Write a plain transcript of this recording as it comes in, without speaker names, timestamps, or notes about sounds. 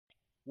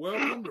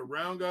Welcome to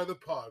Round Guy the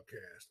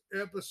Podcast,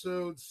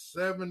 episode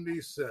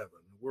 77.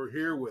 We're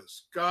here with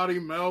Scotty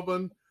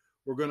Melvin.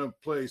 We're going to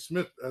play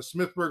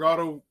Smithburg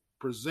Auto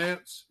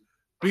presents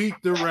Beat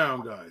the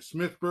Round Guy.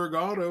 Smithburg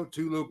Auto,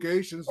 2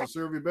 locations to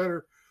serve you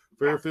better.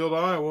 Fairfield,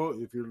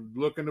 Iowa. If you're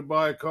looking to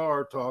buy a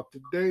car, talk to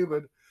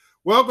David.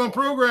 Welcome to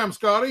the program,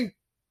 Scotty.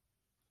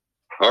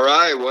 All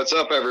right. What's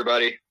up,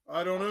 everybody?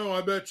 I don't know. I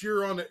bet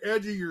you're on the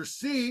edge of your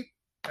seat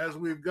as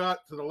we've got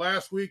to the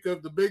last week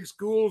of the big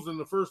schools and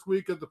the first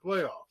week of the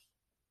playoffs.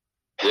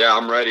 Yeah,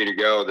 I'm ready to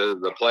go.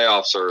 The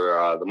playoffs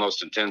are the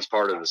most intense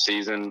part of the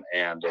season,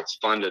 and it's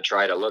fun to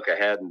try to look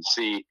ahead and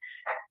see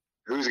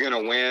who's going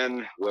to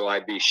win. Will I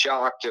be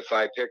shocked if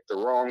I pick the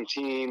wrong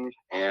team?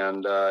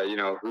 And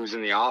who's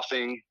in the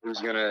offing? Who's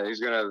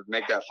gonna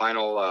make that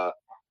final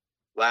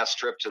last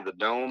trip to the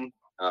Dome?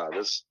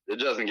 It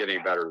doesn't get any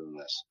better than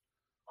this.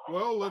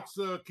 Well, let's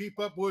keep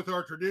up with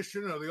our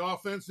tradition of the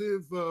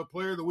offensive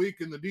player of the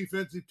week and the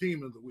defensive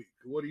team of the week.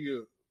 Who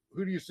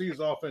do you see as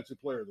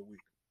offensive player of the week?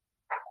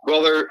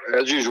 Well,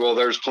 as usual,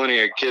 there's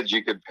plenty of kids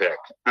you could pick.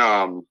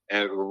 And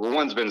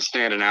one's been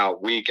standing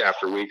out week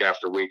after week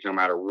after week, no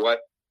matter what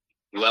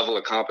level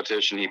of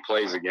competition he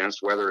plays against,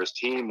 whether his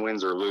team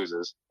wins or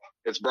loses.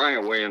 It's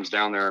Bryant Williams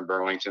down there in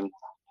Burlington.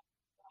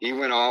 He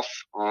went off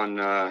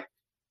on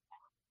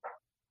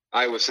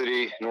Iowa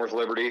City, North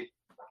Liberty,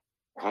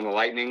 on the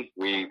Lightning.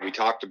 We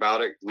talked about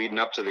it leading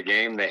up to the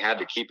game. They had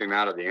to keep him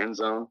out of the end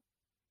zone.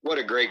 What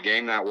a great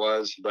game that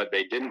was, but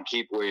they didn't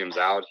keep Williams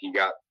out. He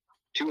got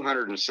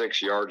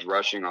 206 yards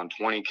rushing on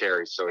 20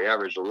 carries, so he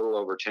averaged a little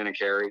over 10 a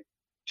carry,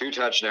 2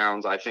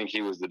 touchdowns. I think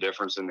he was the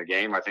difference in the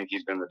game. I think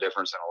he's been the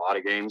difference in a lot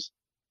of games.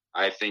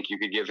 I think you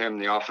could give him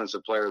the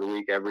offensive player of the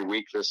week every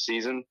week this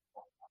season,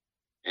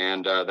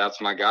 and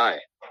that's my guy.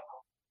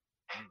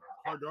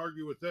 Hard to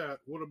argue with that.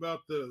 What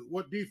about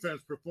what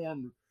defense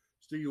performed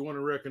do you want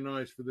to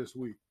recognize for this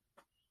week?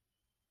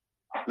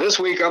 This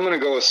week, I'm going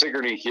to go with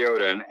Sigourney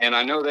Keota, and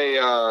I know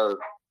they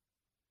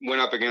went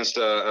up against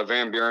a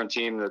Van Buren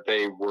team that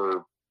they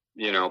were,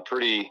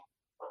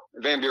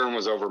 Van Buren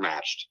was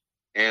overmatched,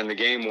 and the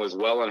game was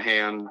well in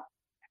hand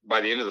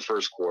by the end of the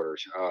first quarter.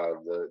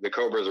 The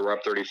Cobras were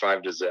up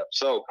 35-0.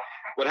 So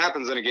what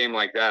happens in a game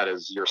like that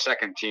is your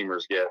second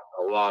teamers get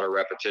a lot of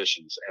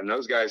repetitions, and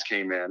those guys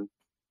came in,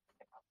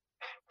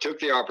 took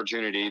the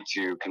opportunity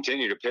to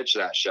continue to pitch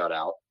that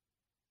shutout,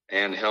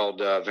 and held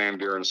Van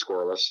Buren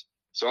scoreless.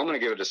 So I'm going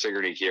to give it to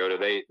Sigourney Keota.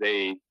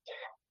 They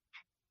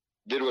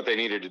did what they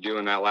needed to do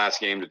in that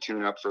last game to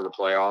tune up for the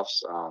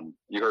playoffs.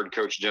 You heard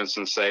Coach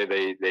Jensen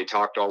say they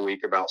talked all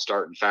week about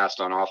starting fast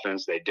on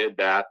offense. They did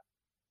that.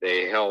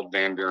 They held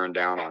Van Buren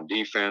down on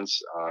defense,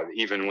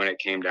 even when it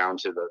came down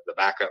to the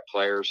backup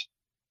players.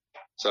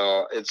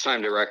 So it's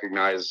time to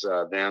recognize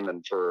them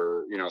and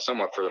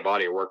somewhat for the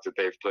body of work that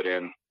they've put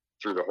in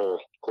through the whole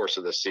course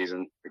of this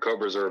season. The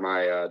Cobras are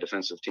my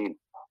defensive team.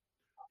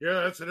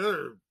 Yeah, that's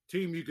another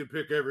team you can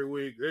pick every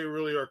week. They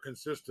really are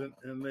consistent,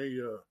 and they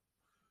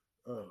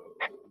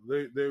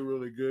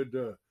really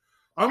good.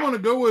 I'm going to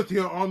go with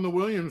you on the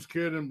Williams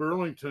kid in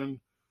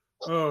Burlington.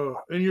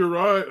 And you're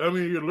right. I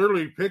mean, you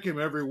literally pick him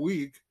every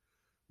week.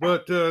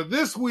 But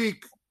this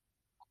week,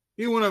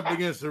 he went up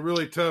against a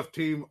really tough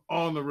team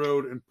on the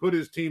road and put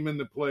his team in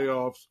the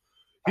playoffs.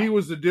 He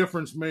was the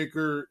difference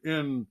maker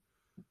in,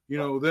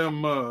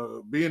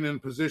 them being in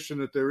position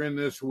that they're in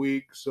this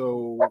week.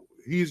 So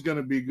he's going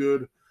to be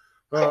good.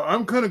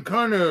 I'm going to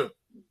kind of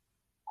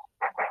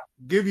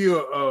give you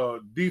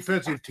a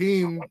defensive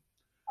team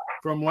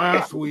from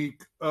last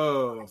week,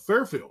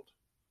 Fairfield.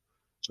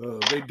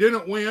 They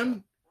didn't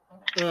win,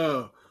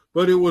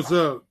 but it was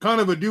a kind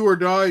of a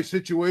do-or-die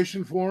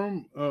situation for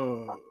them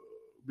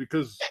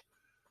because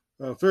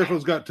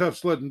Fairfield's got tough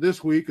sledding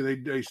this week,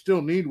 and they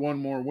still need one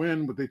more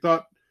win, but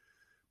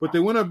they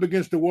went up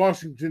against a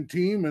Washington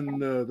team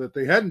and that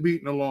they hadn't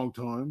beaten in a long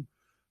time.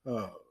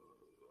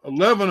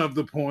 11 of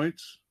the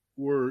points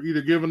were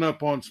either given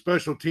up on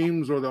special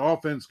teams or the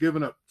offense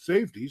giving up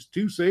safeties,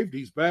 2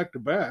 safeties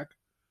back-to-back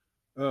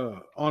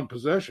on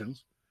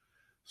possessions.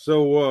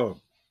 So,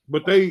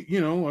 but they,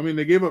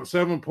 they gave up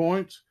 7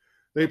 points.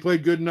 They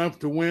played good enough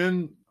to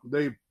win.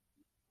 They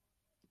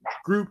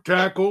group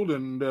tackled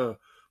and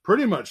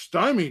pretty much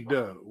stymied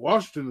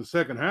Washington in the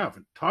second half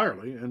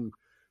entirely and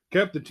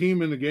kept the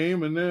team in the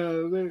game. And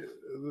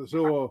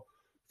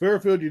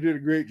Fairfield, you did a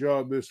great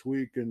job this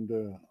week, and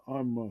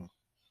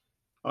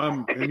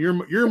and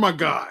you're my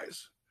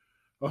guys.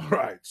 All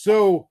right.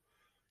 So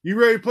you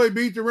ready to play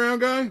Beat the Round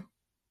Guy?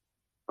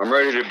 I'm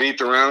ready to beat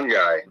the round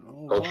guy.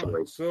 All hopefully.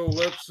 Right. So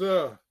let's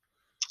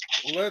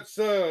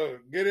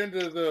get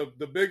into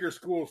the bigger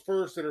schools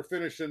first that are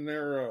finishing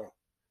their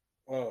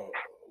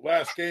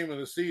last game of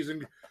the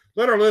season.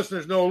 Let our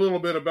listeners know a little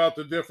bit about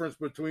the difference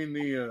between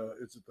the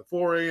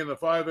 4A and the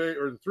 5A,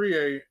 or the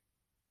 3A.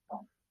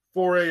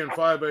 4A and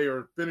 5A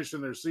are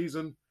finishing their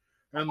season,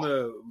 and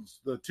the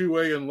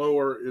 2A and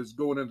lower is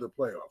going into the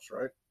playoffs,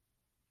 right?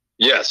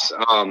 Yes.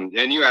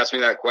 And you asked me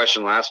that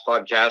question last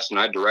podcast, and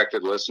I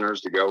directed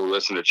listeners to go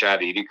listen to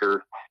Chad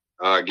Edeker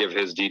give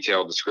his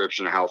detailed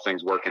description of how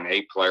things work in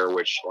 8-player,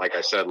 which, like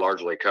I said,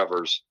 largely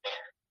covers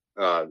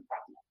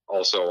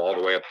also all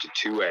the way up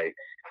to 2A.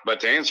 But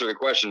to answer the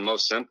question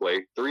most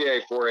simply,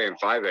 3A, 4A, and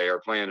 5A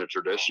are playing a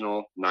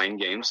traditional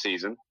 9-game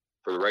season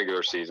for the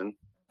regular season.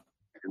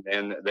 And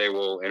then they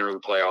will enter the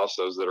playoffs,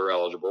 those that are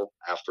eligible,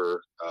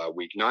 after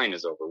week 9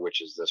 is over,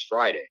 which is this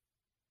Friday.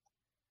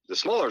 The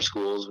smaller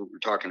schools, we're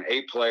talking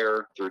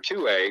 8-player through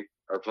 2A,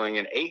 are playing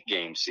an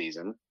 8-game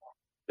season.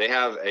 They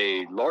have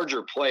a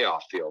larger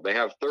playoff field. They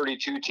have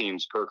 32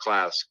 teams per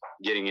class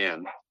getting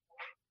in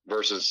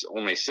versus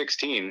only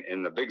 16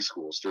 in the big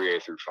schools,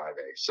 3A through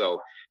 5A. So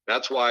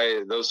that's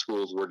why those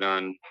schools were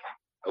done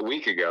a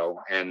week ago.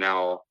 And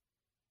now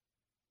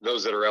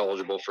those that are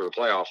eligible for the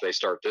playoff, they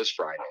start this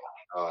Friday.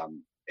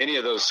 Any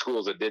of those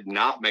schools that did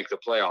not make the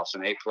playoffs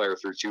in 8-player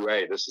through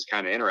 2A, this is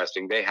kind of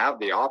interesting. They have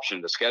the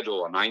option to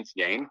schedule a 9th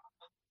game.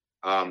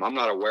 I'm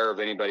not aware of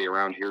anybody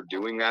around here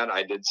doing that.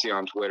 I did see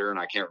on Twitter, and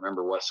I can't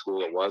remember what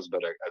school it was,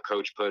 but a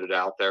coach put it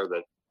out there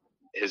that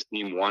his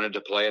team wanted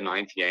to play a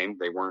 9th game.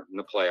 They weren't in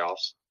the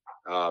playoffs,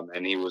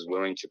 and he was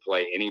willing to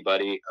play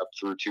anybody up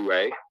through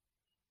 2A,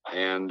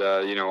 and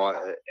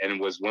and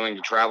was willing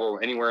to travel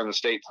anywhere in the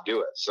state to do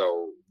it.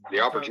 So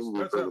the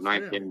opportunity for the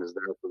 9th game is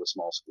there for the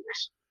small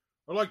schools.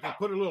 I'd like to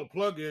put a little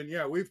plug in.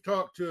 Yeah, we've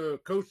talked to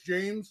Coach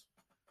James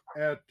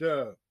at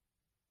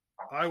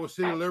Iowa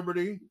City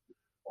Liberty.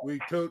 We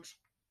coached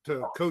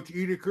to Coach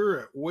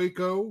Edeker at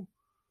Waco.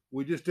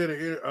 We just did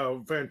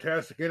a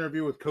fantastic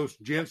interview with Coach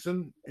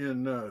Jensen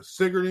in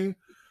Sigourney.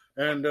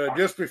 And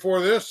just before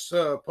this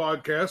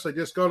podcast, I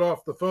just got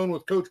off the phone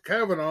with Coach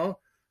Kavanaugh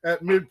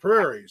at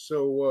Mid-Prairie.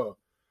 So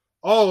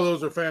all of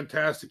those are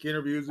fantastic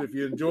interviews. If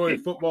you enjoy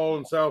football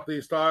in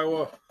Southeast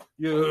Iowa,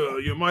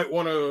 you might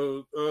want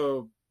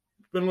to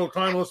spend a little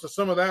time listening to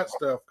some of that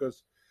stuff,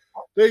 because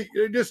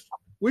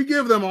we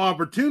give them an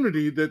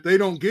opportunity that they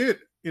don't get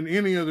in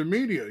any other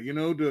media,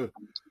 to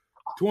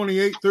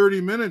 28,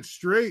 30 minutes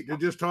straight to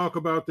just talk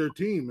about their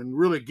team and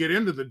really get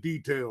into the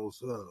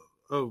details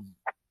of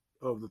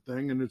the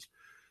thing. And it's,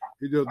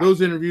 those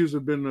interviews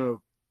have been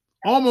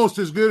almost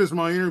as good as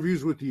my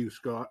interviews with you,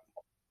 Scott.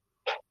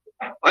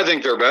 I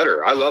think they're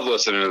better. I love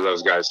listening to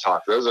those guys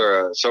talk. Those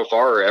are so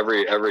far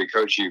every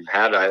coach you've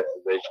had,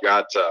 they've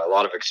got a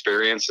lot of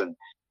experience, and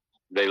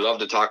they love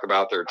to talk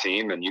about their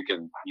team, and you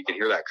can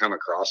hear that come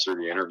across through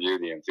the interview,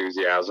 the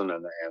enthusiasm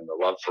and the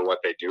love for what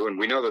they do. And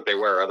we know that they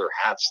wear other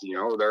hats.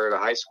 They're at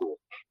a high school,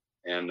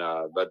 and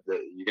but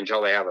you can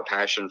tell they have a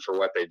passion for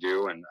what they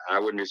do. And I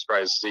wouldn't be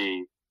surprised to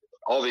see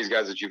all these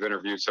guys that you've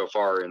interviewed so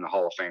far in the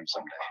Hall of Fame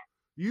someday.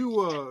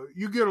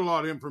 You get a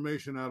lot of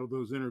information out of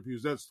those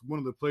interviews. That's one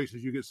of the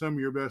places you get some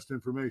of your best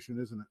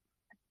information, isn't it?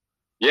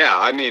 Yeah,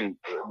 I mean,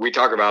 we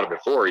talked about it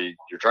before. You're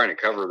trying to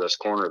cover this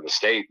corner of the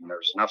state, and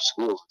there's enough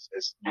schools.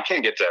 You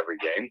can't get to every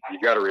game.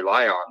 You've got to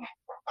rely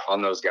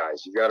on those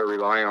guys. You've got to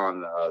rely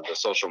on the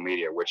social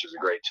media, which is a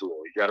great tool.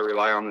 You've got to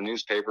rely on the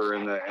newspaper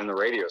and the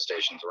radio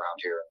stations around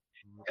here,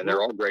 and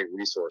they're all great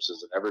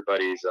resources. And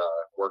everybody's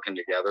working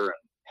together. And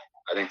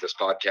I think this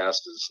podcast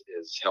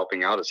is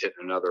helping out. It's hitting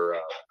another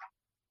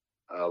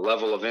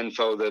level of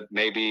info that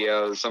maybe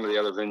some of the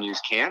other venues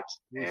can't.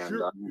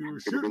 You're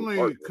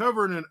certainly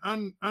covering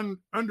an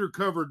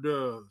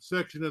undercovered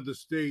section of the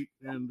state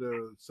and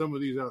some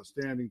of these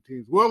outstanding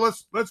teams. Well,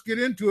 let's get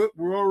into it.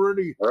 We're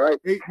already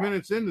 8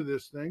 minutes into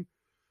this thing.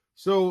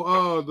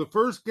 So the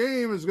first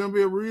game is going to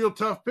be a real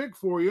tough pick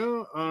for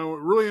you. I'm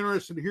really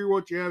interested to hear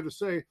what you have to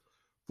say.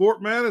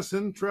 Fort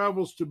Madison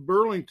travels to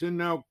Burlington.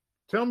 Now,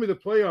 tell me the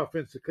playoff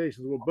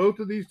implications. Will both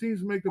of these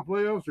teams make the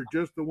playoffs, or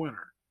just the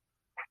winner?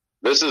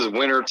 This is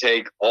winner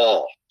take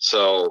all.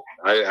 So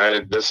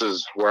this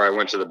is where I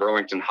went to the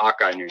Burlington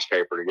Hawkeye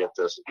newspaper to get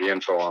the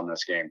info on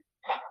this game.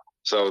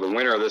 So the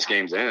winner of this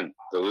game's in.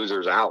 The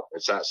loser's out.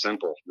 It's that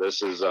simple.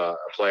 This is a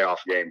playoff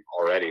game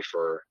already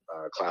for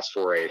Class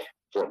 4A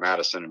Fort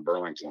Madison and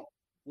Burlington.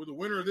 Will the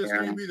winner of this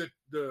game be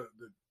the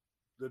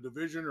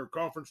division or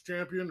conference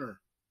champion, or?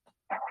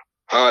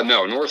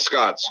 No, North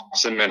Scott's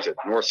cemented.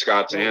 North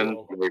Scott's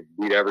in. They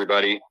beat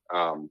everybody.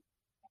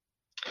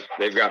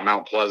 They've got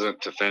Mount Pleasant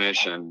to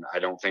finish, and I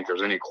don't think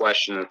there's any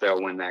question that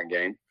they'll win that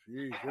game.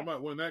 Jeez, they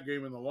might win that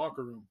game in the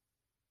locker room.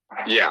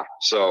 Yeah,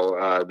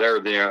 so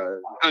they're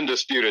the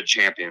undisputed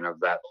champion of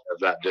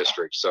that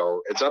district.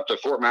 So it's up to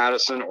Fort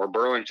Madison or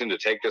Burlington to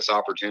take this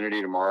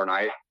opportunity tomorrow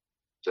night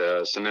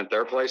to cement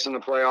their place in the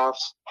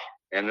playoffs.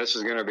 And this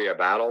is going to be a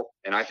battle,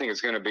 and I think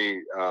it's going to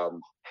be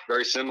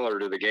very similar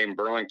to the game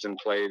Burlington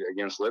played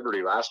against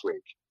Liberty last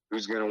week.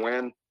 Who's going to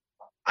win?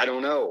 I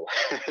don't know.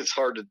 It's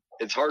hard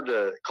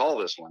to call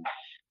this one.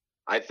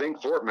 I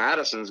think Fort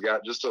Madison's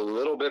got just a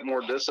little bit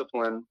more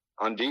discipline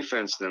on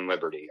defense than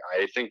Liberty.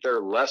 I think they're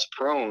less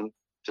prone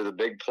to the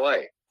big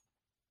play.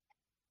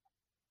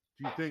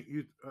 Do you think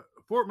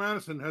Fort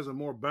Madison has a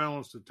more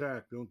balanced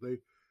attack, don't they?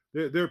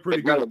 They're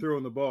pretty good at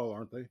throwing the ball,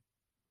 aren't they?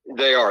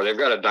 They are. They've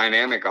got a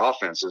dynamic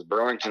offense. Is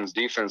Burlington's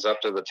defense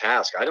up to the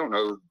task? I don't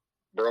know.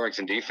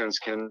 Burlington defense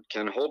can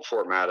hold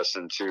Fort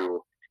Madison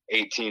to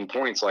 18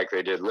 points like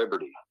they did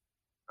Liberty.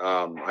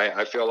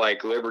 I feel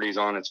like Liberty's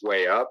on its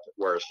way up,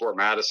 whereas Fort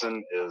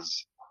Madison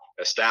is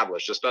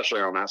established,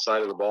 especially on that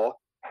side of the ball.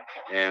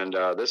 And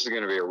this is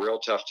going to be a real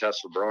tough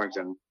test for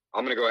Burlington.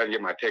 I'm going to go ahead and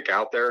get my pick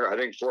out there. I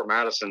think Fort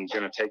Madison's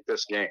going to take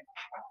this game.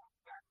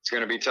 It's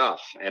going to be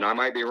tough, and I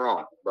might be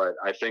wrong, but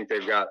I think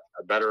they've got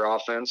a better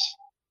offense.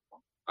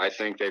 I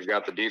think they've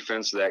got the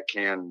defense that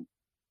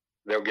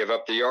they'll give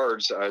up the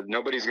yards.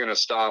 Nobody's going to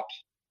stop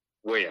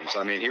Williams.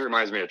 I mean, he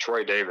reminds me of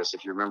Troy Davis.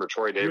 If you remember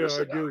Troy Davis,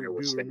 I do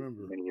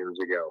remember many years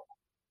ago.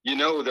 You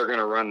know they're going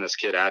to run this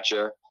kid at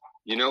you.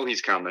 You know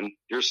he's coming.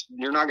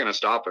 You're not going to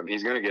stop him.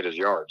 He's going to get his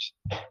yards.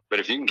 But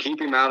if you can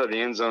keep him out of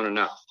the end zone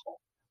enough,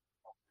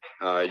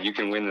 you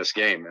can win this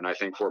game. And I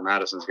think Fort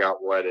Madison's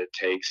got what it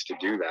takes to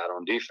do that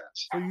on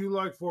defense. So you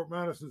like Fort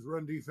Madison's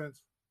run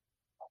defense?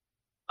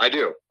 I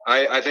do.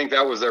 I think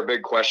that was their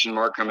big question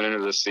mark coming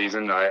into this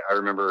season. I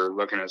remember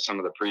looking at some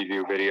of the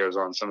preview videos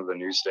on some of the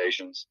news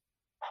stations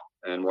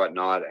and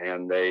whatnot,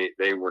 and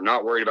they were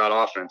not worried about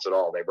offense at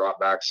all. They brought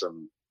back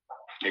some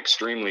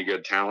extremely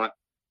good talent.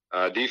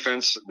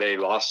 Defense, they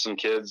lost some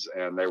kids,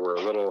 and they were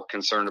a little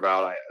concerned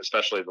about,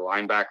 especially the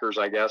linebackers,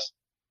 I guess.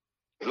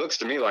 It looks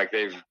to me like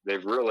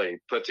they've really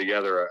put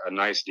together a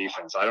nice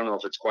defense. I don't know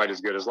if it's quite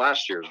as good as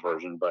last year's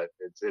version, but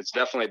it's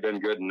definitely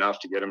been good enough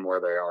to get them where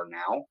they are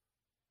now.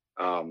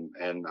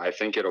 And I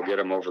think it'll get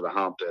them over the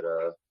hump at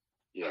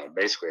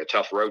basically a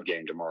tough road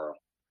game tomorrow.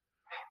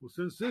 Well,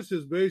 since this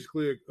is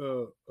basically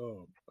a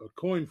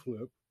coin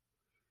flip,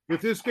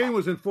 if this game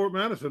was in Fort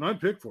Madison,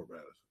 I'd pick Fort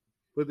Madison.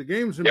 But the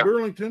game's in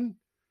Burlington,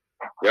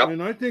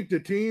 and I think the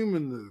team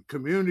and the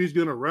community is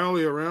going to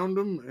rally around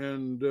them.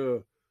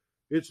 And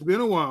it's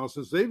been a while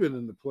since they've been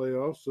in the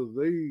playoffs, so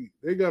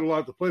they got a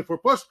lot to play for.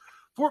 Plus,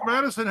 Fort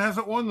Madison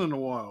hasn't won in a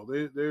while.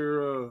 They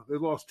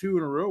lost 2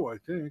 in a row, I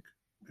think,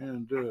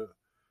 and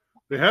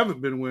they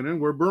haven't been winning.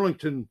 Where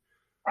Burlington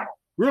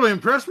really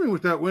impressed me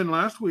with that win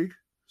last week.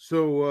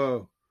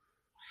 So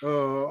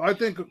I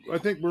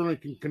think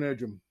Burlington can edge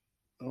them.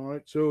 All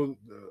right. So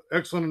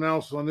excellent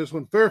analysis on this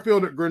one.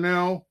 Fairfield at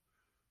Grinnell,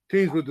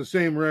 teams with the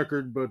same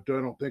record, but I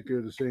don't think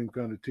they're the same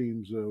kind of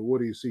teams. What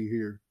do you see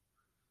here?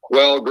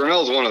 Well,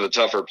 Grinnell's one of the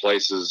tougher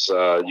places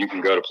you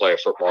can go to play a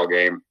football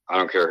game. I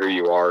don't care who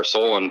you are.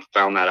 Solon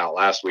found that out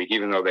last week.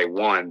 Even though they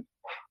won,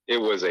 it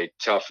was a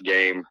tough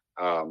game,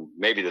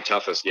 maybe the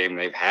toughest game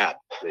they've had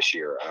this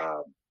year.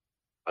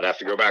 I'd have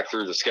to go back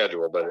through the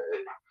schedule, but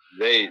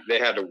they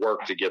had to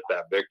work to get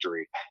that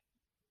victory.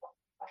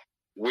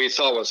 We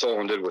saw what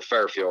Solon did with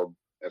Fairfield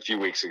a few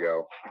weeks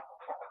ago.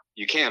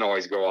 You can't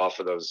always go off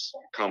of those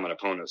common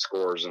opponent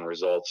scores and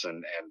results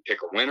and pick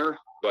a winner.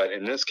 But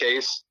in this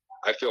case,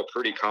 I feel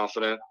pretty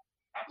confident.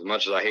 As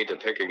much as I hate to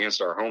pick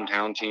against our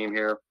hometown team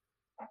here,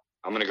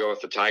 I'm going to go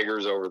with the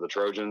Tigers over the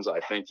Trojans. I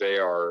think they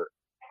are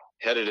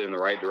headed in the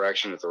right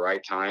direction at the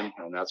right time.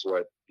 And that's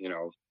what,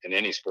 in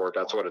any sport,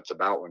 that's what it's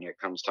about when it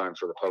comes time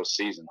for the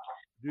postseason.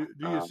 Do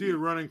you see a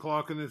running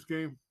clock in this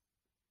game?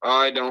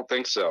 I don't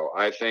think so.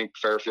 I think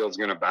Fairfield's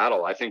going to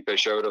battle. I think they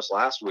showed us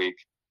last week.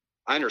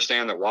 I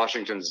understand that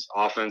Washington's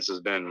offense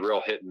has been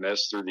real hit and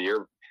miss through the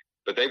year,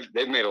 but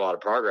they've made a lot of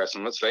progress.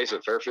 And let's face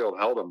it, Fairfield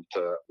held them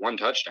to 1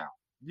 touchdown.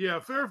 Yeah,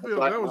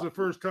 Fairfield, that was the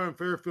first time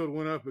Fairfield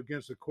went up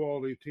against a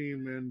quality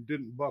team and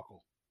didn't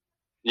buckle.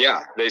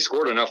 Yeah, they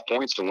scored enough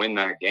points to win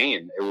that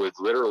game. It was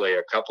literally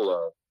a couple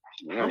of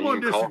I'm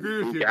going to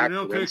disagree with you.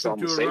 Grinnell takes them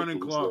to a running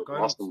clock.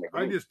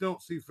 I just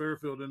don't see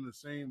Fairfield in the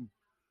same.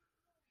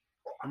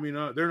 I mean,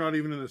 they're not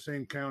even in the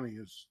same county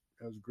as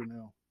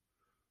Grinnell.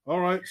 All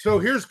right, so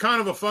here's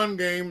kind of a fun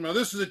game. Now,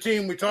 this is a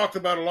team we talked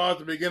about a lot at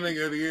the beginning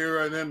of the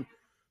year, and then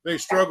they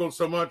struggled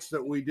so much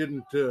that we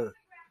didn't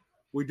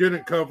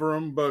cover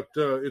them. But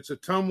it's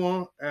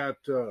Ottumwa at,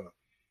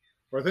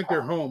 I think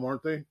they're home,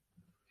 aren't they?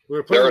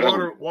 They're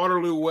playing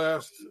Waterloo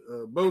West.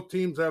 Both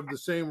teams have the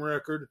same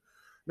record.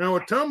 Now,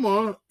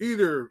 Ottumwa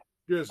either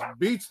just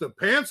beats the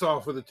pants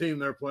off of the team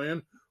they're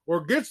playing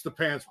or gets the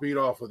pants beat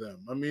off of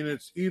them. I mean,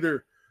 it's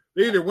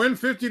they either win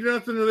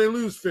 50-0 or they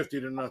lose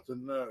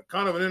 50-0.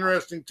 Kind of an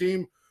interesting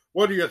team.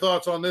 What are your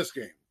thoughts on this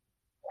game?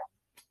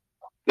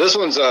 This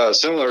one's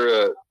similar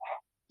to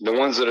the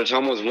ones that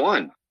Ottumwa's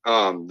won.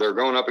 They're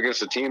going up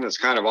against a team that's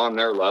kind of on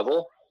their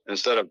level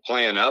instead of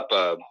playing up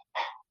on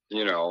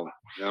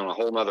a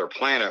whole nother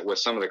planet with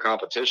some of the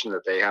competition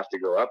that they have to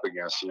go up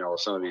against,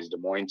 some of these Des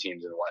Moines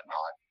teams and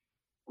whatnot.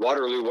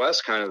 Waterloo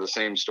West, kind of the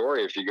same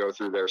story. If you go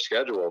through their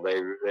schedule,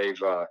 they've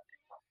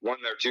won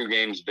their 2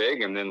 games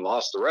big and then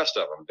lost the rest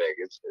of them big.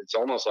 It's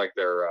almost like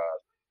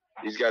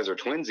these guys are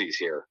twinsies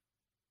here.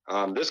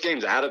 This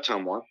game's at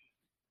Ottumwa,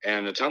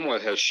 and Ottumwa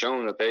has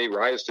shown that they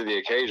rise to the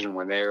occasion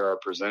when they are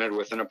presented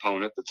with an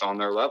opponent that's on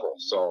their level.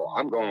 So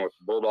I'm going with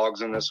the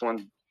Bulldogs in this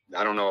one.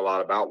 I don't know a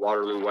lot about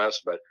Waterloo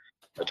West, but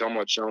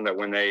Ottumwa's shown that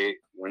when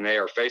they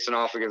are facing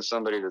off against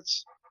somebody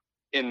that's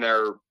in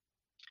their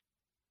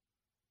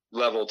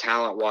level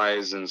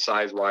talent-wise and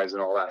size-wise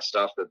and all that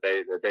stuff, that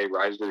they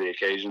rise to the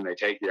occasion. They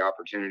take the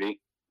opportunity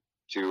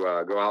to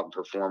go out and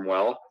perform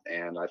well,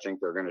 and I think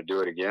they're going to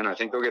do it again. I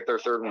think they'll get their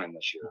 3rd win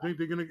this year. I think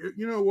they're going to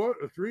get,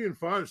 a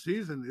 3-5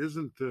 season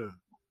isn't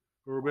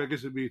or I guess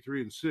it'd be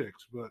 3-6,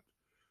 but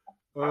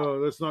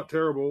that's not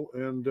terrible.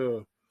 And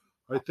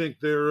I think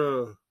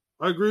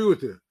I agree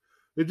with you.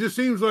 It just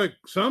seems like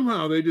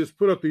somehow they just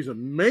put up these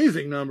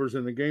amazing numbers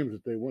in the games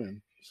that they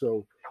win.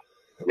 So,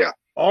 yeah.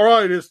 All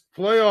right, it's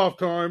playoff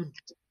time.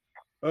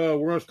 We're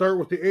going to start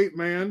with the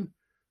 8-man.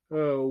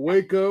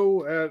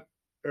 Waco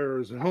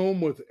is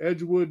home with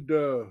Edgewood.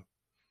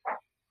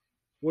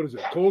 What is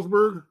it?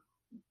 Colesburg?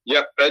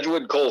 Yep,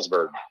 Edgewood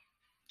Colesburg.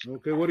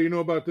 Okay, what do you know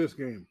about this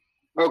game?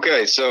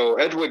 Okay, so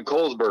Edgewood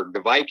Colesburg,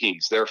 the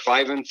Vikings, they're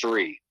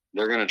 5-3.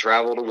 They're going to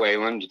travel to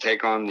Wayland to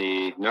take on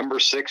the number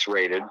 6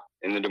 rated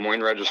in the Des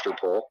Moines Register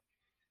poll,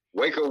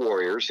 Waco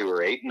Warriors, who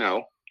are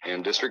 8-0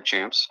 and district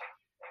champs.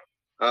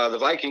 The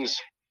Vikings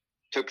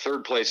took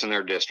 3rd place in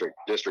their district,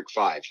 District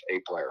 5,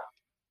 8-player.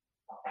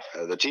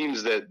 The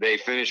teams that they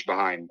finished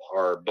behind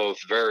are both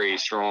very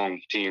strong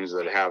teams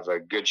that have a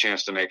good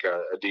chance to make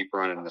a deep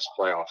run in this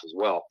playoff as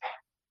well.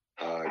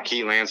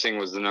 Key Lansing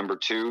was the number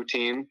 2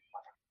 team,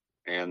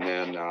 and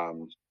then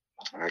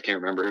I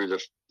can't remember who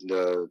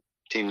the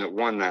team that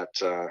won that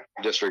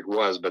district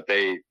was, but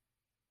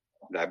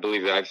I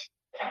believe that I've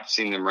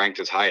seen them ranked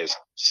as high as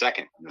 2nd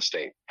in the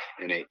state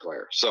in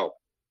 8-player. So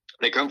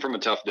they come from a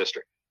tough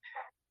district.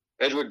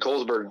 Edgewood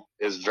Colesburg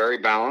is very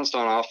balanced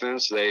on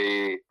offense.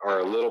 They are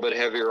a little bit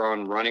heavier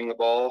on running the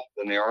ball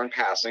than they are in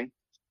passing.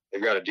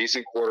 They've got a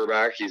decent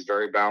quarterback. He's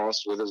very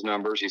balanced with his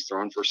numbers. He's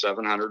thrown for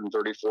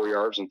 734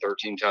 yards and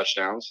 13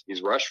 touchdowns.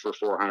 He's rushed for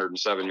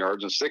 407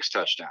 yards and 6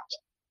 touchdowns.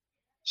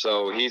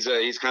 So he's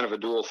kind of a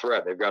dual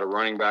threat. They've got a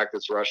running back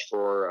that's rushed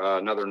for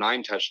another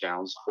 9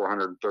 touchdowns,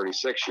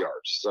 436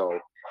 yards. So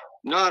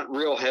not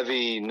real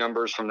heavy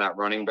numbers from that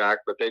running back,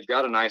 but they've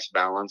got a nice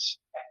balance.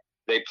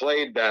 They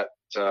played that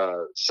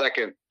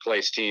 2nd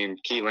place team,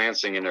 Key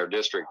Lansing, in their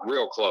district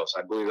real close.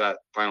 I believe that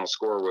final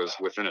score was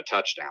within a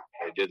touchdown.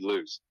 They did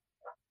lose.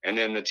 And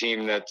then the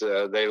team that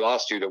they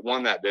lost to that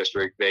won that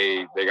district,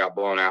 they got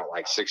blown out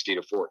like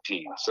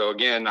 60-14. So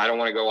again, I don't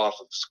want to go off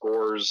of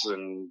scores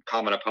and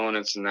common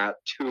opponents and that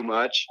too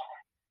much,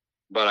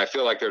 but I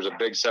feel like there's a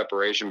big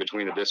separation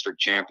between the district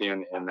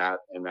champion and that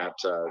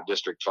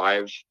District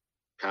 5,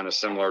 kind of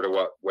similar to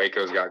what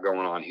Waco's got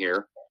going on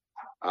here.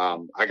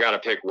 I got to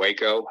pick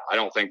Waco. I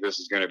don't think this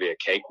is going to be a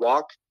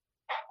cakewalk,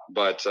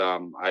 but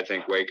I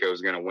think Waco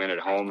is going to win at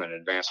home and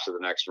advance to the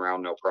next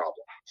round, no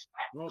problem.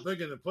 Well, I think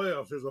in the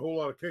playoffs, there's a whole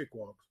lot of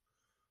cakewalks.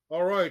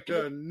 All right,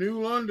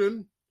 New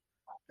London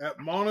at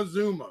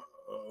Montezuma.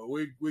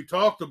 We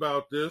talked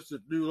about this,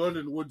 that New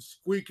London would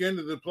squeak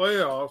into the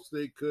playoffs.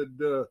 They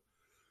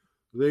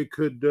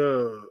could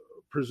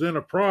present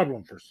a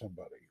problem for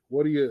somebody.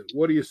 What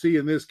do you see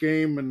in this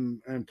game,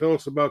 and tell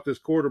us about this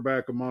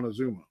quarterback of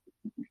Montezuma?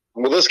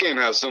 Well, this game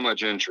has so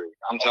much intrigue.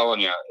 I'm telling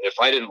you, if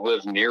I didn't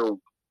live near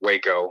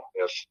Waco,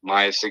 if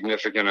my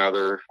significant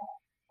other,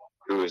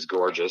 who is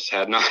gorgeous,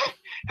 had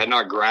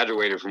not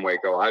graduated from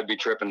Waco, I'd be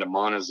tripping to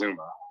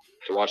Montezuma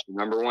to watch the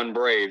number 1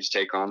 Braves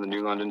take on the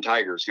New London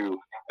Tigers, who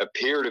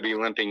appear to be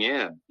limping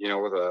in,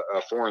 with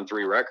a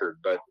 4-3 record.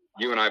 But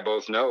you and I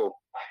both know,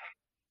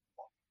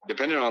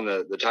 depending on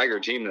the Tiger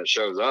team that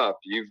shows up,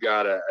 you've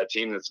got a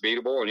team that's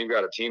beatable, and you've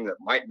got a team that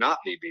might not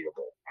be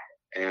beatable.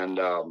 And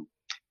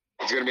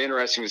it's going to be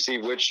interesting to see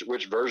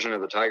which version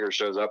of the Tigers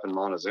shows up in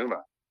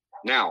Montezuma.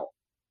 Now,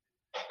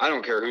 I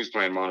don't care who's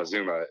playing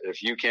Montezuma.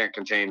 If you can't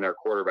contain their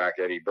quarterback,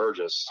 Eddie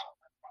Burgess,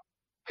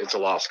 it's a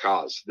lost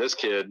cause. This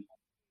kid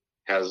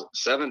has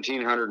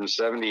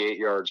 1,778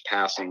 yards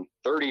passing,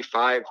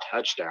 35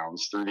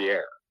 touchdowns through the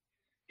air.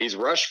 He's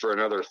rushed for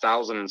another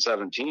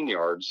 1,017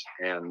 yards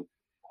and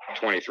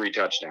 23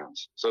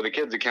 touchdowns. So the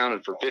kid's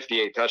accounted for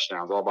 58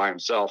 touchdowns all by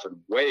himself and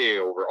way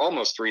over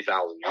almost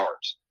 3,000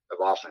 yards of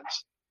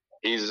offense.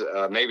 He's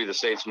maybe the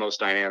state's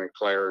most dynamic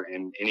player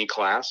in any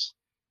class.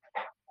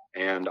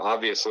 And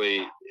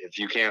obviously, if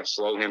you can't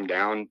slow him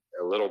down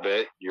a little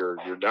bit, you're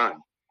done.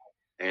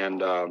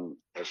 And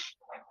if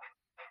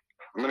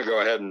I'm going to go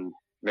ahead and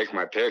make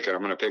my pick, and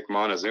I'm going to pick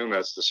Montezuma.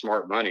 It's the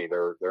smart money.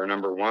 They're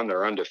number 1.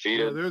 They're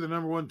undefeated. Yeah, they're the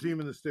number 1 team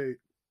in the state.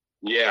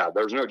 Yeah,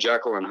 there's no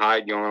Jekyll and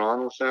Hyde going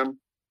on with them.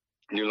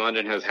 New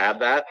London has had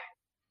that.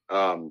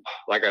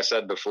 Like I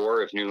said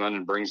before, if New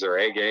London brings their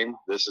A game,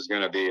 this is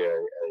going to be a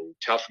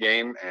tough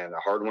game and a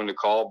hard one to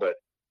call. But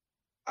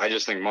I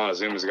just think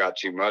Montezuma's got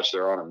too much.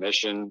 They're on a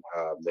mission.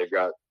 They've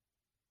got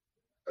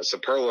a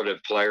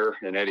superlative player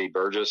in Eddie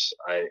Burgess.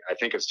 I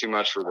think it's too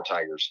much for the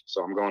Tigers.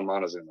 So I'm going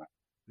Montezuma.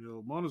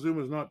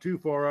 Montezuma is not too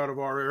far out of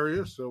our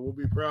area, so we'll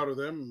be proud of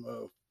them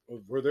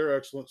for their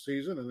excellent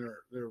season and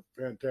their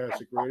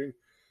fantastic rating.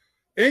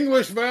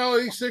 English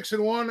Valley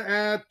 6-1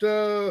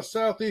 at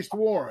Southeast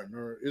Warren,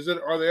 or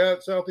are they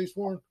at Southeast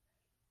Warren?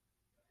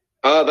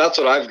 That's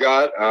what I've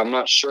got. I'm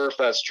not sure if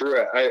that's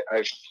true.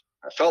 I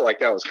felt like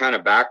that was kind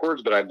of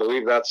backwards, but I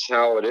believe that's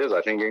how it is.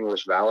 I think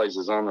English Valleys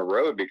is on the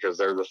road because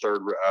they're the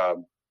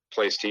 3rd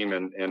place team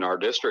in our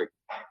district.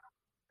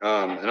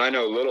 And I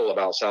know little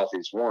about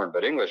Southeast Warren,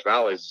 but English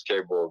Valleys is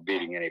capable of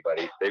beating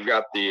anybody. They've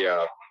got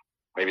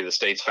maybe the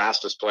state's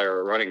fastest player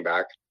at running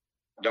back.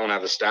 Don't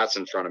have the stats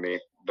in front of me,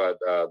 but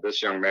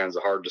this young man's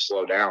hard to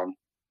slow down.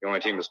 The only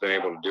team that's been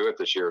able to do it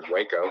this year is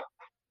Waco.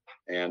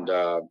 And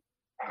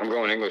I'm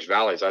going English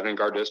Valleys. I think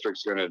our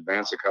district's going to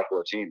advance a couple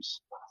of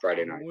teams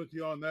Friday night. I'm with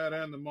you on that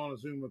and the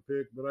Montezuma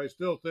pick, but I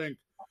still think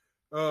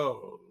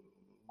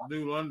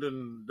New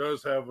London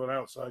does have an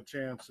outside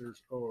chance.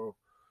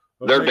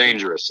 They're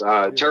dangerous.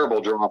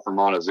 Terrible draw for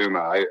Montezuma.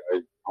 I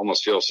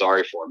almost feel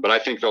sorry for them, but I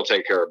think they'll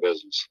take care of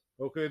business.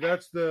 Okay,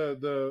 that's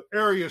the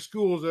area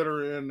schools that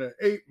are in the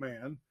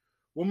 8-man.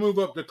 We'll move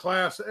up to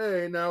Class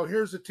A. Now,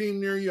 here's a team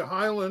near you,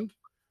 Highland,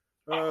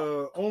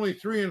 only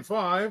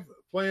 3-5,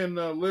 playing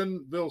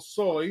Linville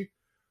Sully.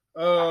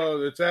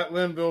 It's at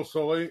Linville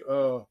Sully.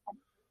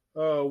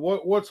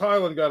 What's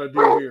Highland got to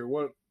do here?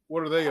 What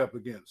are they up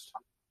against?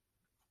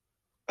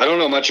 I don't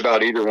know much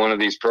about either one of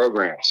these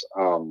programs.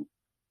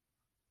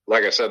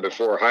 Like I said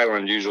before,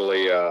 Highland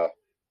usually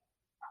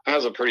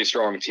has a pretty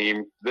strong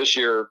team. This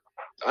year,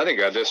 I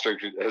think our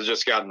district has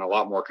just gotten a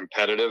lot more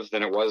competitive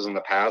than it was in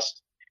the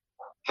past.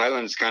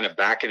 Highland's kind of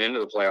backing into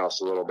the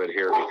playoffs a little bit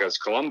here because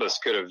Columbus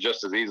could have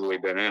just as easily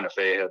been in if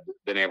they had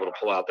been able to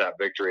pull out that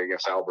victory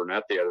against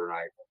Alburnett the other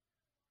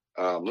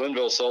night.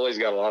 Linville Sully's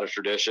got a lot of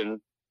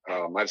tradition.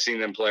 I've seen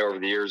them play over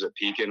the years at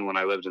Pekin when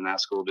I lived in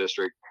that school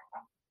district.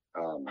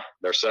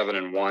 They're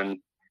 7-1.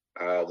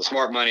 The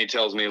smart money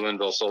tells me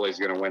Linville Sully's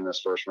going to win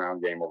this first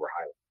round game over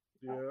Highland.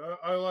 Yeah,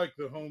 I like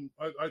the home.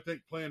 I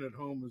think playing at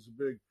home is a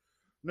big.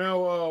 Now,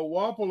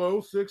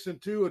 Wapello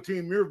 6-2, a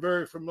team you're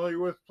very familiar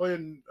with,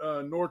 playing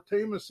North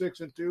Tama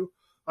 6-2.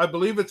 I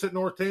believe it's at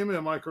North Tama.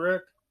 Am I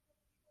correct?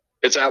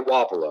 It's at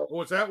Wapello.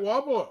 Oh, it's at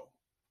Wapello.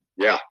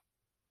 Yeah.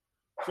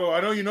 So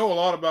I know you know a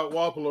lot about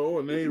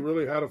Wapello, and they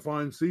really had a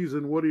fine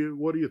season. What do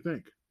you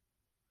think?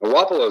 Well,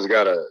 Wapello's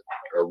got a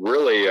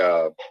really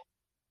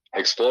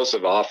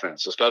explosive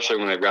offense, especially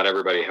when they've got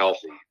everybody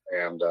healthy,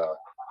 and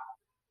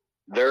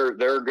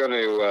they're going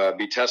to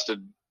be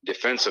tested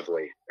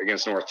defensively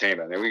against North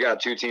Tama. And we got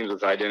two teams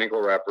with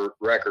identical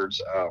records.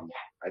 I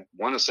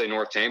want to say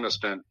North Tama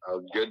spent a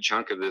good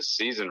chunk of this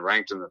season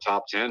ranked in the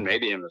top 10,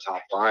 maybe in the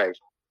top 5,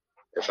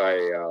 if I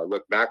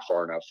look back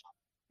far enough.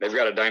 They've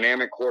got a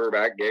dynamic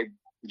quarterback,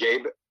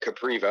 Gabe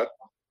Capriva,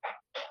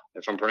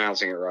 if I'm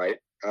pronouncing it right.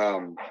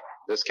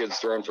 This kid's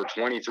thrown for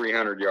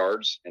 2,300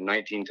 yards and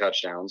 19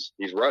 touchdowns.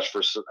 He's rushed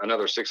for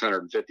another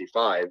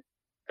 655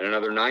 and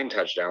another 9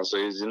 touchdowns.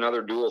 So he's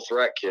another dual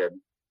threat kid,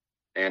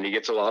 and he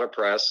gets a lot of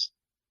press.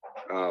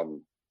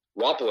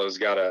 Wapello's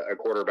got a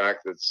quarterback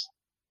that's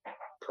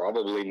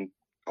probably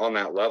on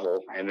that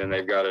level, and then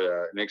they've got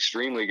an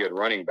extremely good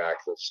running back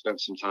that's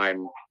spent some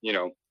time,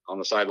 on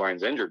the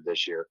sidelines injured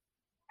this year.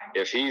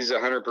 If he's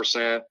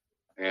 100%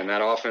 and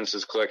that offense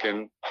is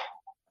clicking,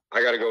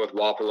 I got to go with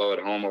Wapello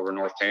at home over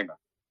North Tama.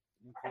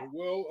 Okay,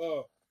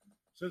 well,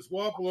 since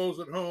Wapello's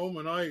at home,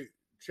 and I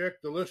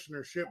checked the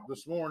listenership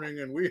this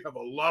morning, and we have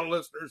a lot of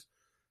listeners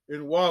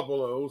in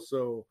Wapello,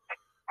 so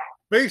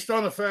based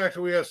on the fact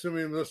that we have so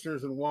many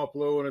listeners in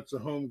Wapello and it's a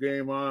home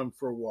game, I'm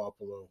for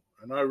Wapello.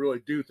 And I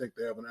really do think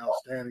they have an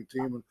outstanding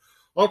team. And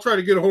I'll try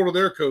to get a hold of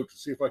their coach and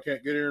see if I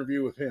can't get an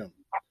interview with him.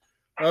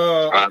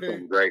 Okay.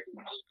 Great.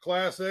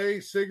 Class A,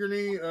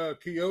 Sigourney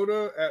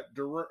Keota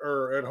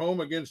at home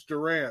against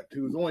Durant,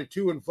 who's only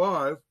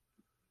 2-5.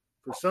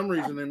 For some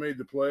reason, they made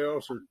the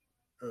playoffs, or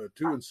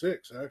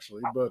 2-6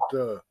 actually. But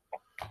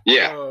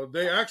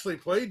they actually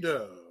played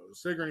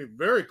Sigourney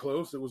very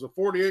close. It was a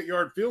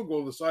 48-yard field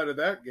goal decided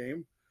that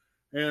game,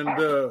 and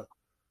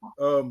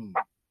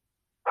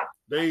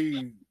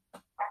they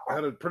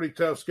had a pretty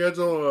tough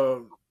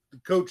schedule.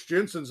 Coach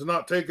Jensen's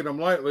not taking them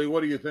lightly.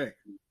 What do you think?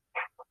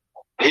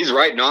 He's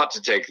right not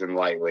to take them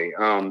lightly.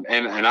 And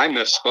I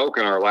misspoke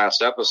in our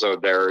last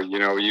episode there.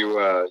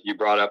 You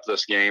brought up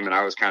this game, and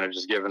I was kind of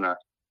just giving a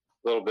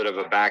little bit of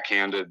a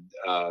backhanded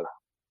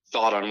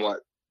thought on what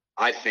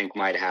I think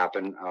might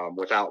happen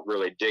without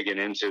really digging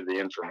into the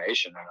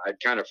information. And I'd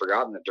kind of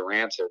forgotten that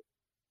Durant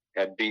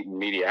had beaten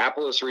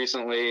Mediapolis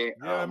recently.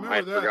 Yeah, I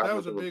remember that. That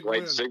was a big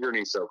win.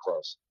 Sigourney so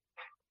close.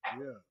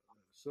 Yeah.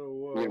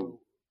 So,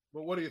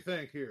 but what do you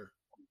think here?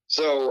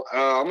 So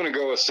I'm going to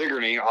go with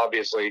Sigourney.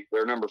 Obviously,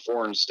 they're number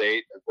 4 in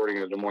state according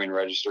to the Des Moines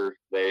Register.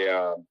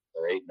 They're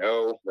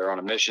 8-0. They're on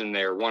a mission.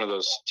 They're one of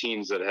those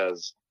teams that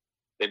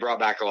they brought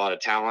back a lot of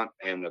talent,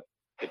 and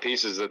the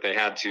pieces that they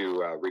had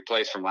to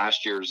replace from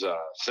last year's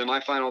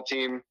semifinal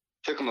team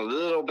took them a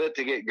little bit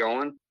to get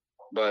going.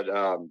 But,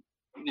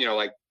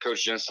 like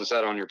Coach Jensen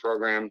said on your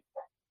program,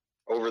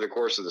 over the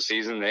course of the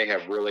season, they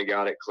have really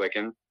got it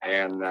clicking.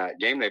 And that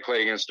game they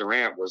played against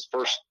Durant was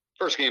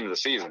first game of the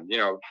season.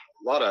 A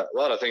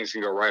lot of things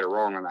can go right or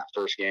wrong on that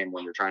first game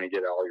when you're trying to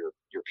get all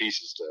your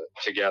pieces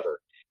together.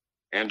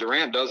 And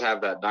Durant does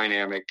have that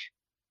dynamic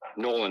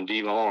Nolan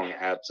D. Long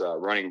at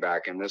running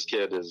back, and this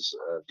kid is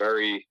a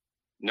very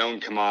known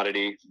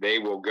commodity. They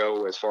will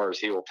go as far as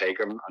he will take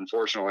them.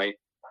 Unfortunately,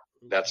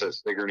 that's a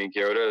Sigourney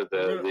Keota,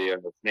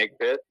 the snake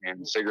pit,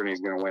 and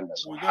Sigourney's going to win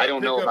this one. I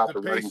don't know about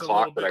the running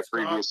clock that I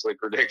previously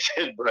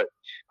predicted, but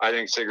I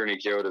think Sigourney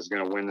Keota is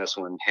going to win this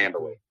one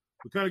handily.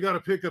 We kind of got to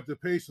pick up the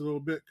pace a little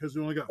bit because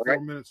we only got 4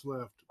 minutes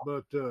left.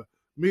 But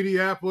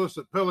Mediapolis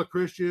at Pella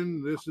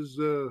Christian, this is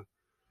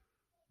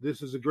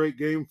this is a great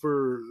game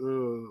for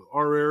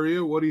our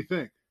area. What do you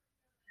think?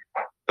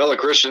 Pella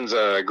Christian's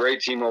a great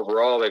team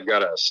overall. They've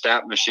got a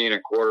stat machine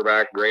at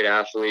quarterback, great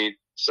athlete,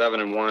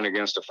 7-1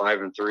 against a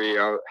 5-3.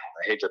 I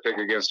hate to pick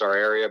against our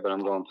area, but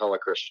I'm going Pella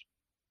Christian.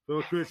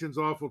 Pella Christian's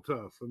awful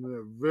tough, and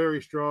they're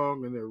very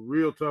strong, and they're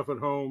real tough at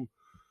home.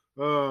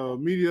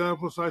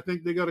 Mediapolis, I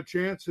think they got a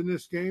chance in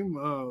this game.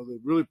 They're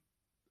really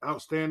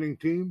outstanding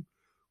team.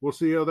 We'll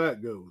see how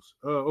that goes.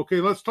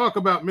 Okay, let's talk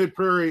about Mid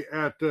Prairie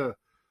at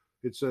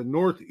it's a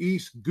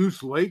Northeast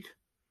Goose Lake,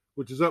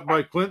 which is up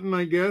by Clinton,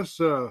 I guess.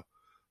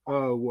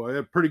 Well, I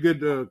had pretty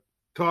good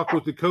talk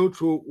with the coach.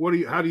 Well,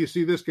 how do you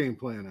see this game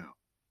playing out?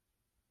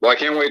 Well, I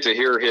can't wait to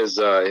hear his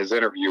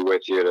interview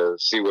with you to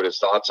see what his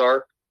thoughts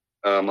are.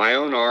 My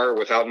own are,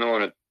 without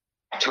knowing a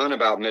ton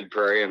about Mid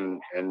Prairie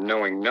and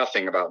knowing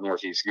nothing about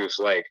Northeast Goose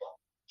Lake.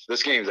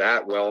 This game's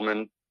at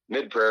Wellman.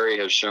 Mid Prairie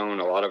has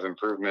shown a lot of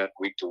improvement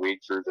week to week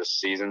through this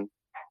season.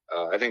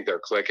 I think they're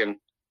clicking.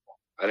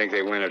 I think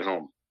they win at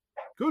home.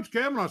 Coach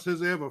Kavanaugh says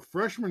they have a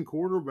freshman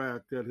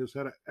quarterback that has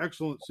had an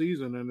excellent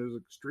season and is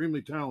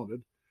extremely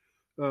talented.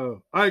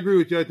 I agree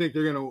with you. I think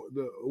they're going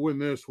to win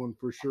this one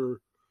for sure,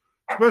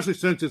 especially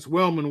since it's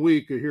Wellman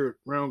week here at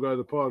Round Guy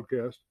the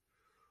podcast.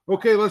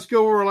 Okay, let's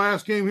go over our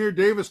last game here.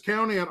 Davis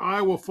County at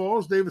Iowa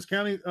Falls. Davis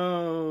County,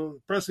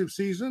 impressive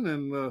season,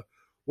 and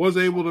was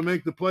able to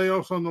make the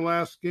playoffs on the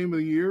last game of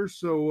the year.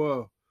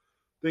 So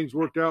things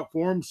worked out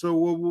for them.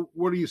 So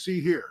what do you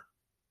see here?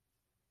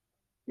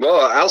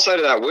 Well, outside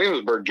of that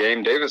Williamsburg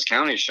game, Davis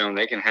County's shown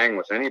they can hang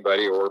with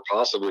anybody or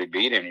possibly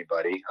beat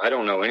anybody. I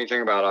don't know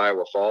anything about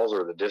Iowa Falls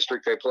or the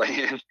district they play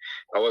in.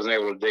 I wasn't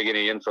able to dig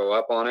any info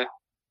up on it.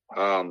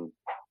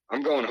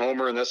 I'm going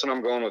Homer in this one.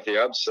 I'm going with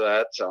the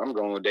upset. I'm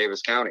going with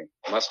Davis County.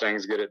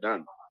 Mustangs get it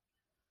done.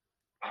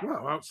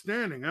 Wow,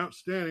 outstanding.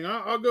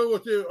 I'll go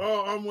with you.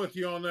 I'm with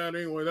you on that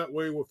anyway. That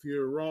way, if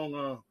you're wrong,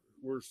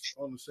 we're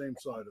on the same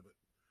side of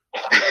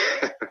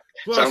it.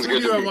 Plus, we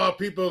do have a lot of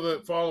people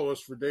that follow us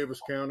for Davis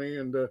County.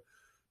 And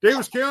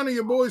Davis County,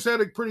 you boys had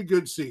a pretty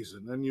good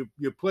season. And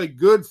you play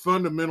good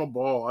fundamental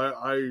ball.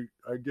 I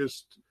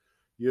just,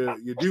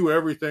 you do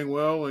everything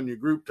well, and you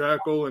group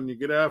tackle, and you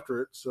get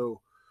after it.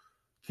 So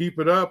keep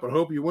it up. I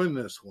hope you win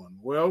this one.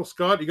 Well,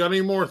 Scott, you got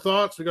any more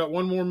thoughts? We got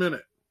 1 more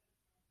minute.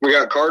 We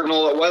got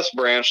Cardinal at West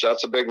Branch.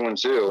 That's a big one,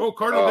 too. Oh,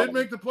 Cardinal did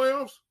make the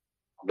playoffs?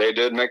 They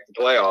did make the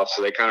playoffs,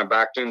 so they kind of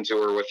backed into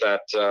her with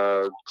that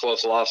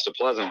close loss to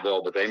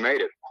Pleasantville, but they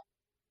made it.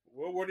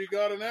 Well, what do you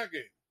got in that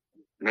game?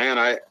 Man,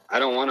 I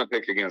don't want to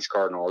pick against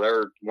Cardinal.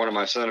 They're one of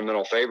my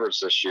sentimental favorites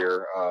this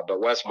year.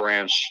 But West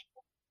Branch,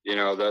 you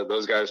know,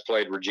 those guys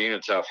played Regina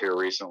tough here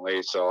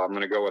recently, so I'm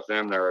going to go with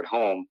them. They're at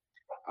home.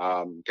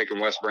 Picking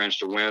West Branch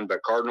to win,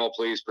 but Cardinal,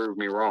 please prove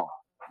me wrong.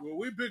 Well,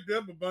 we picked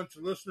up a bunch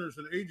of listeners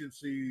and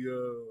agency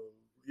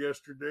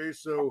yesterday,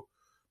 so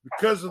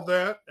because of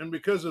that and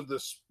because of the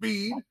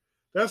speed,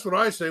 that's what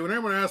I say. When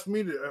everyone asks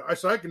me I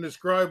say I can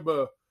describe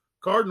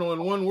Cardinal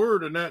in one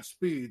word, and that's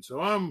speed. So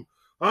I'm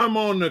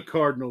on the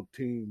Cardinal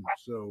team.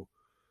 So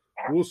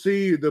we'll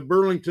see. The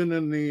Burlington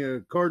and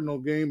the Cardinal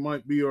game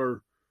might be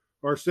our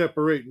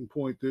separating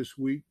point this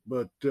week.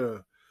 But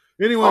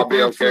anyway,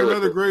 thanks for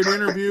another great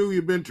interview.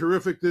 You've been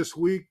terrific this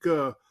week.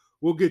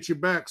 We'll get you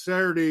back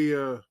Saturday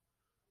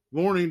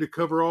morning to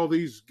cover all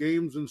these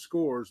games and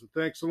scores. And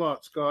thanks a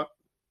lot, Scott.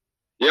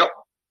 Yep.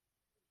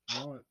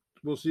 All right.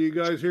 We'll see you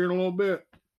guys here in a little bit.